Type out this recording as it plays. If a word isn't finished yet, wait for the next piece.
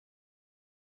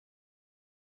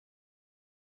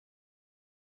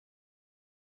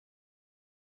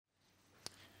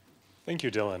Thank you,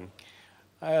 Dylan.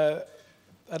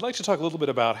 I'd like to talk a little bit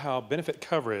about how benefit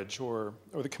coverage or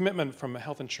the commitment from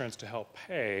health insurance to help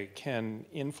pay can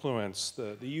influence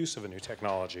the use of a new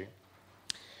technology.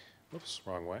 Oops,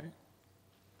 wrong way.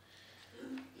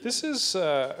 This is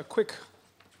a quick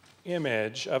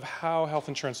image of how health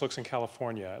insurance looks in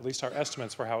California, at least our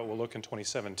estimates for how it will look in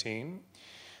 2017.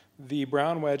 The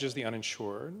brown wedge is the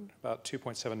uninsured, about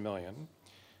 2.7 million.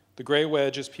 The gray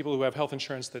wedge is people who have health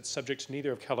insurance that's subject to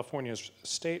neither of California's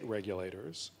state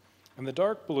regulators. And the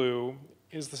dark blue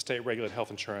is the state-regulated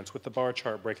health insurance, with the bar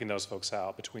chart breaking those folks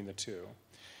out between the two.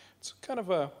 It's kind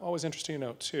of always interesting to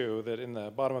note, too, that in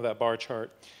the bottom of that bar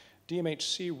chart,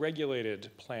 DMHC-regulated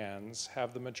plans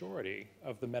have the majority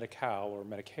of the Medi-Cal or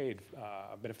Medicaid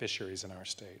beneficiaries in our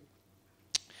state.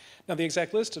 Now, the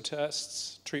exact list of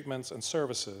tests, treatments, and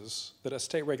services that a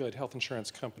state-regulated health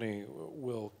insurance company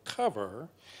will cover,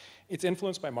 it's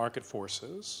influenced by market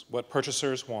forces, what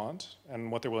purchasers want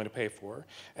and what they're willing to pay for,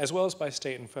 as well as by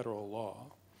state and federal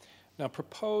law. Now,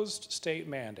 proposed state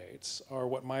mandates are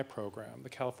what my program, the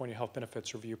California Health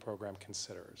Benefits Review Program,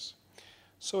 considers.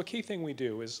 So a key thing we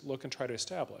do is look and try to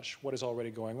establish what is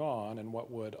already going on and what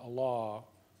would a law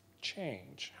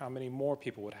change, how many more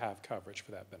people would have coverage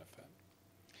for that benefit.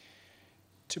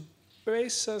 To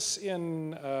base us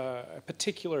in a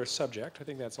particular subject, I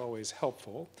think that's always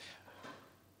helpful.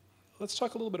 Let's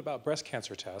talk a little bit about breast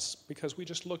cancer tests, because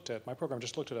my program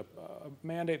just looked at a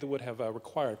mandate that would have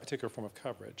required a particular form of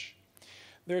coverage.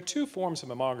 There are two forms of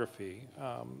mammography,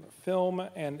 film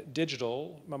and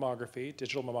digital mammography.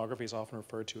 Digital mammography is often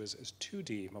referred to as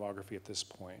 2D mammography at this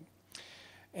point.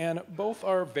 And both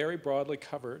are very broadly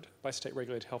covered by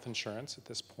state-regulated health insurance at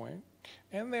this point,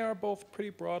 and they are both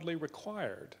pretty broadly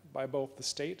required by both the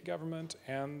state government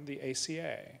and the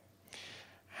ACA.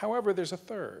 However, there's a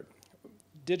third.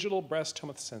 Digital breast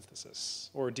tomosynthesis,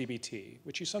 or DBT,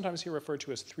 which you sometimes hear referred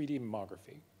to as 3D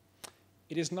mammography.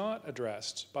 It is not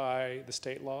addressed by the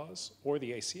state laws or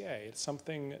the ACA. It's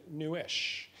something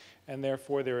newish, and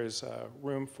therefore there is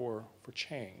room for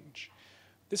change.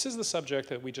 This is the subject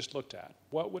that we just looked at.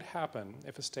 What would happen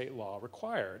if a state law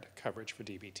required coverage for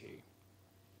DBT?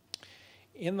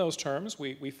 In those terms,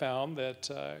 we found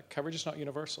that coverage is not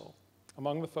universal.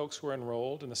 Among the folks who are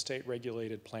enrolled in the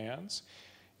state-regulated plans,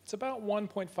 it's about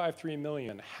 1.53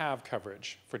 million have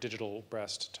coverage for digital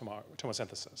breast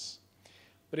tomosynthesis.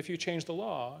 But if you change the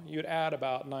law, you'd add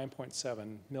about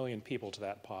 9.7 million people to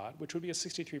that pot, which would be a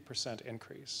 63%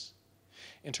 increase.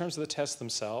 In terms of the tests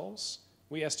themselves,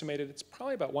 we estimated it's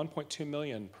probably about 1.2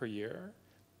 million per year.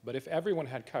 But if everyone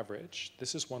had coverage,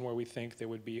 this is one where we think there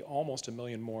would be almost 1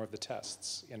 million more of the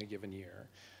tests in a given year,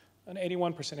 an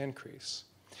 81% increase.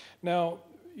 Now,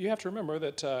 you have to remember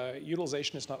that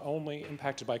utilization is not only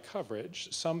impacted by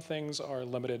coverage. Some things are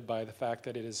limited by the fact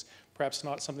that it is perhaps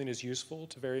not something that is useful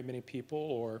to very many people,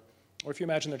 or if you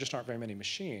imagine there just aren't very many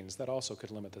machines, that also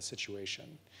could limit the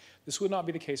situation. This would not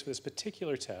be the case for this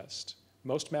particular test.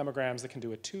 Most mammograms that can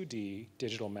do a 2D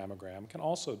digital mammogram can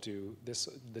also do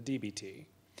the DBT.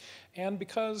 And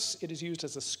because it is used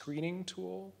as a screening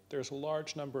tool, there's a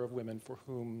large number of women for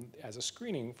whom, as a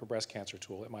screening for breast cancer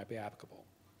tool, it might be applicable.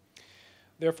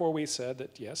 Therefore, we said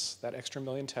that, yes, that extra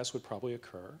million tests would probably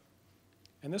occur.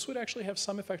 And this would actually have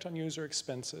some effect on user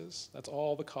expenses. That's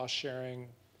all the cost sharing,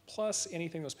 plus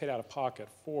anything that was paid out of pocket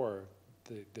for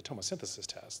the tomosynthesis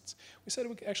tests. We said it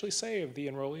would actually save the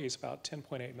enrollees about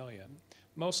 10.8 million.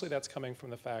 Mostly that's coming from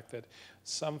the fact that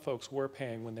some folks were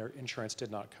paying when their insurance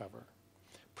did not cover.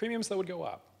 Premiums, though, would go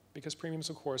up, because premiums,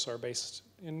 of course, are based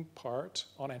in part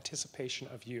on anticipation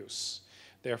of use.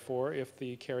 Therefore, if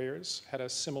the carriers had a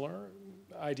similar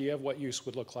idea of what use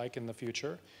would look like in the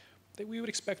future, we would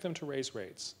expect them to raise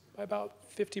rates by about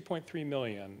 50.3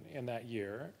 million in that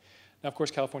year. Now, of course,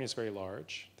 California is very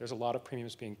large. There's a lot of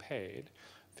premiums being paid.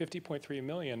 50.3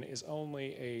 million is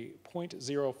only a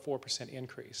 0.04%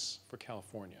 increase for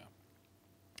California.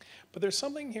 But there's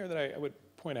something here that I would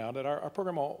point out, that our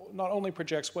program not only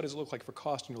projects what does it look like for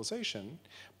cost and utilization,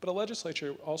 but a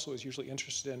legislature also is usually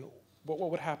interested in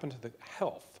what would happen to the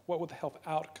health. What would the health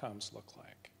outcomes look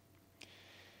like?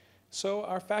 So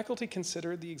our faculty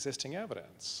considered the existing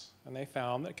evidence, and they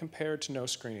found that compared to no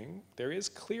screening, there is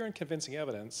clear and convincing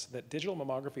evidence that digital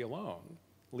mammography alone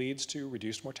leads to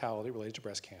reduced mortality related to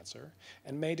breast cancer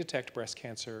and may detect breast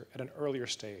cancer at an earlier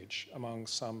stage among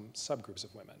some subgroups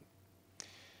of women.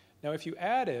 Now, if you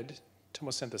added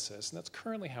tomosynthesis, and that's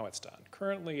currently how it's done.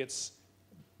 Currently, it's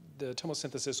the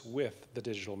tomosynthesis with the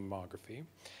digital mammography.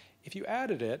 If you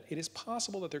added it, it is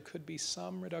possible that there could be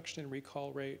some reduction in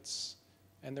recall rates,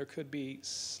 and there could be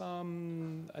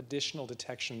some additional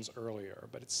detections earlier,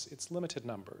 but it's limited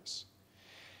numbers.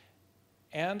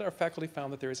 And our faculty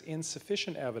found that there is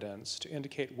insufficient evidence to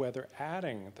indicate whether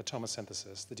adding the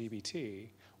tomosynthesis, the DBT,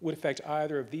 would affect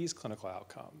either of these clinical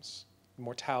outcomes,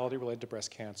 mortality related to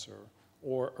breast cancer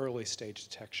or early stage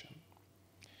detection.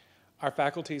 Our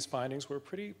faculty's findings were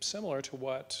pretty similar to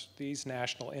what these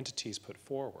national entities put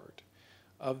forward.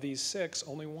 Of these 6,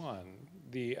 only one,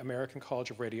 the American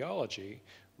College of Radiology,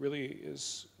 really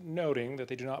is noting that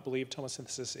they do not believe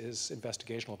tomosynthesis is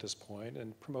investigational at this point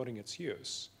and promoting its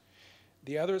use.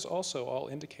 The others also all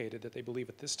indicated that they believe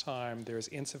at this time there is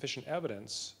insufficient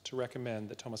evidence to recommend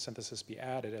that tomosynthesis be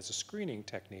added as a screening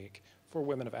technique for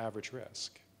women of average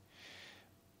risk.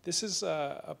 This is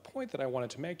a point that I wanted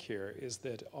to make here, is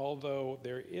that although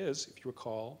there is, if you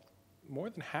recall, more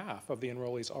than half of the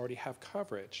enrollees already have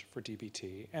coverage for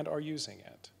DBT and are using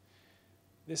it.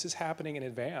 This is happening in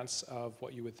advance of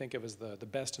what you would think of as the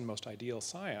best and most ideal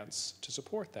science to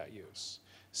support that use.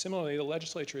 Similarly, the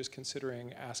legislature is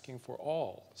considering asking for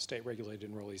all state-regulated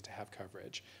enrollees to have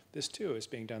coverage. This, too, is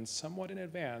being done somewhat in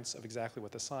advance of exactly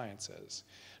what the science is.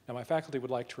 Now, my faculty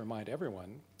would like to remind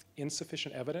everyone,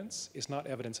 insufficient evidence is not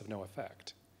evidence of no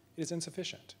effect. It is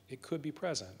insufficient. It could be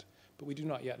present, but we do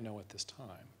not yet know at this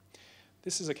time.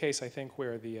 This is a case, I think,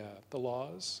 where the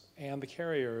laws and the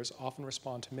carriers often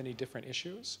respond to many different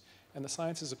issues, and the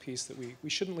science is a piece that we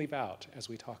shouldn't leave out as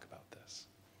we talk about this.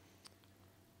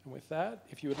 And with that,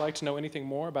 if you would like to know anything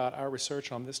more about our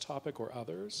research on this topic or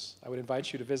others, I would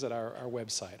invite you to visit our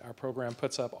website. Our program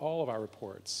puts up all of our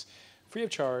reports free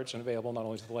of charge and available not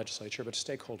only to the legislature, but to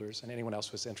stakeholders and anyone else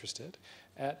who's interested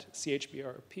at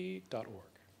chbrp.org.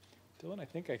 Dylan, I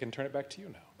think I can turn it back to you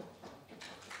now.